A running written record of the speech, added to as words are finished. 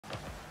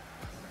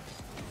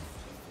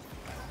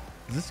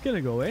Is this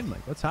gonna go in?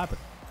 Like, what's happening?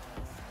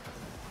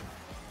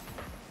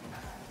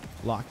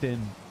 Locked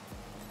in.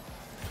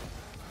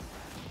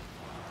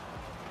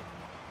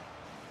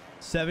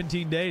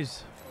 17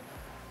 days.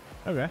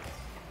 Okay.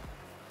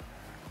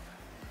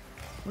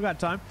 We got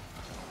time.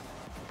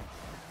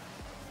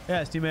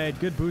 Yes, teammate.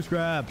 Good boost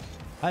grab.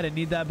 I didn't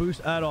need that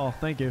boost at all.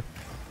 Thank you.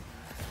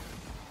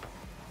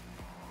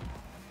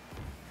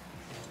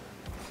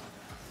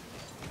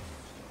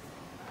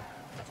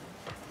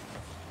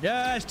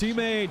 Yes,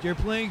 teammate. You're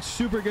playing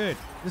super good.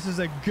 This is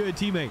a good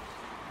teammate.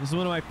 This is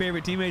one of my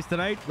favorite teammates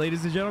tonight,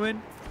 ladies and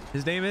gentlemen.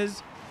 His name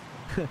is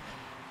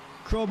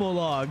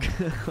Chromolog.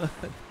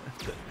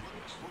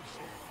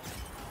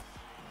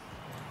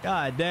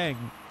 God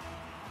dang.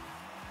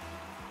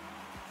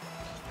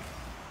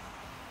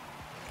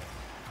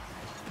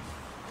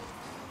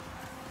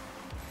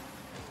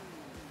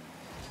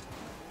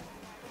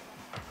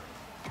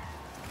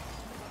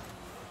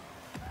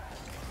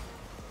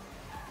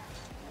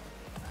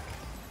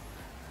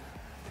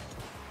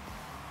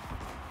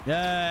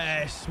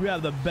 Yes, we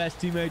have the best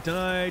teammate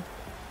tonight.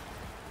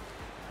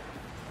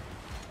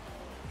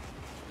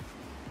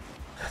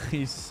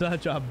 He's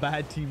such a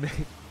bad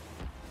teammate.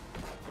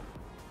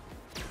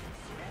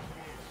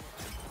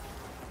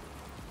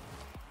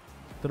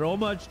 Throw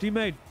much,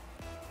 teammate.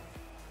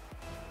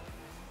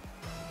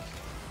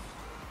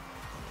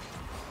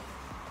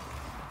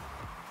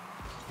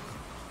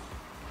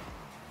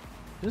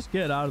 Just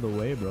get out of the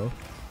way, bro.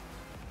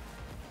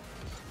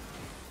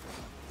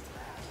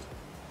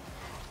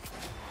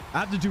 I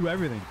have to do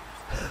everything.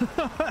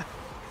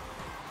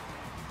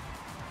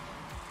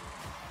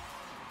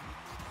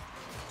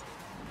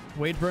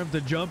 Wait for him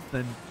to jump,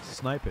 then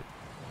snipe it.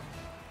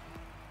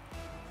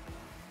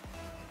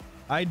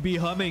 I'd be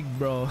humming,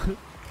 bro.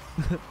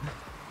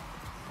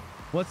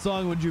 What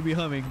song would you be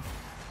humming?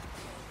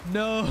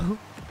 No.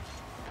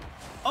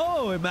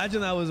 Oh,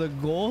 imagine that was a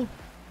goal.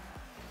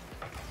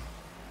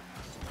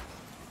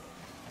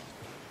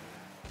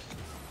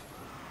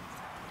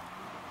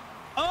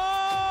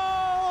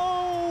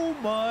 Oh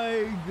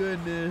my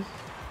goodness.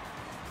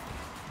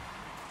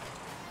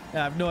 I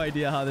have no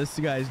idea how this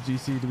guy's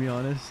GC, to be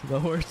honest.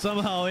 But we're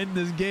somehow in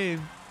this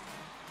game.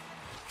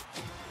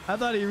 I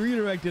thought he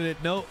redirected it.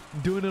 Nope,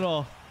 doing it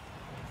all.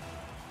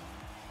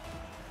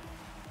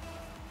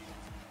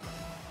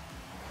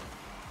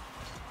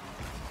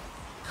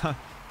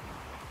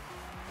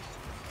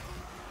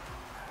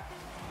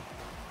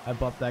 I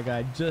buffed that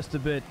guy just a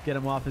bit, get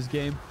him off his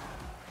game.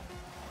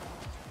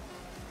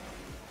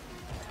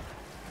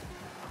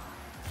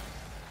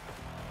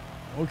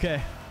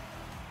 Okay.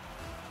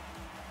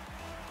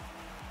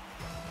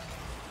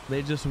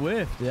 They just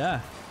whiffed, yeah.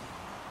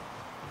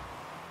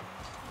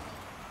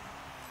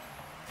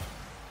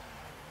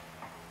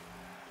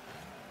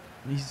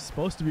 He's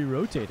supposed to be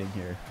rotating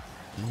here.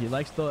 He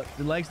likes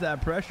that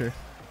pressure.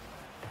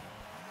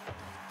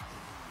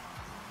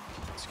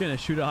 Just gonna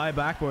shoot a high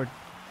backboard.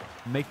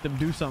 Make them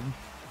do something.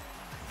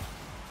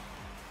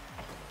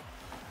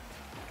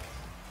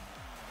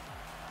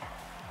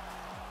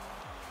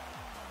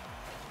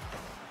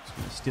 Just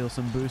gonna steal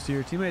some boost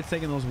here. Teammates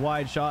taking those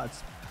wide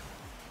shots.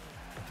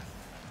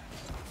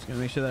 Just gonna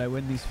make sure that I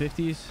win these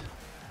 50s.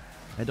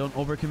 I don't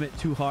overcommit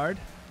too hard.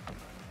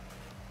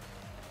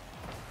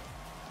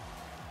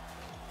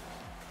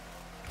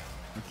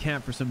 I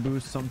camp for some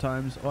boost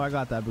sometimes. Oh, I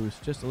got that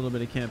boost. Just a little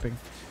bit of camping.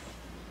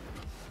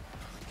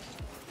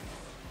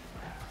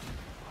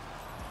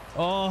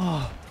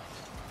 Oh,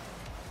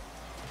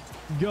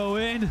 go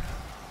in.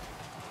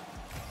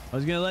 I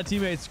was gonna let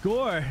teammates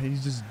score.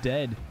 He's just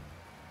dead.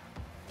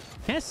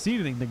 Can't see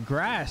anything. The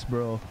grass,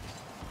 bro.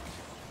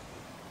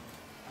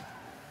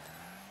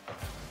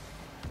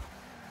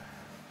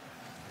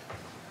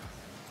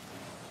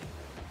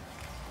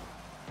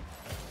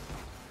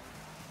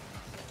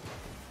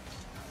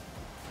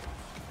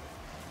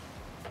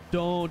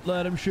 Don't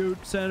let him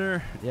shoot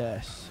center.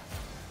 Yes.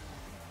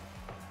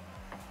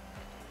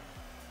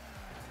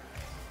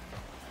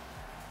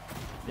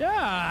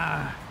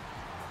 Yeah.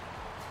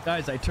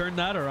 Guys, I turned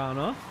that around,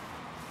 huh?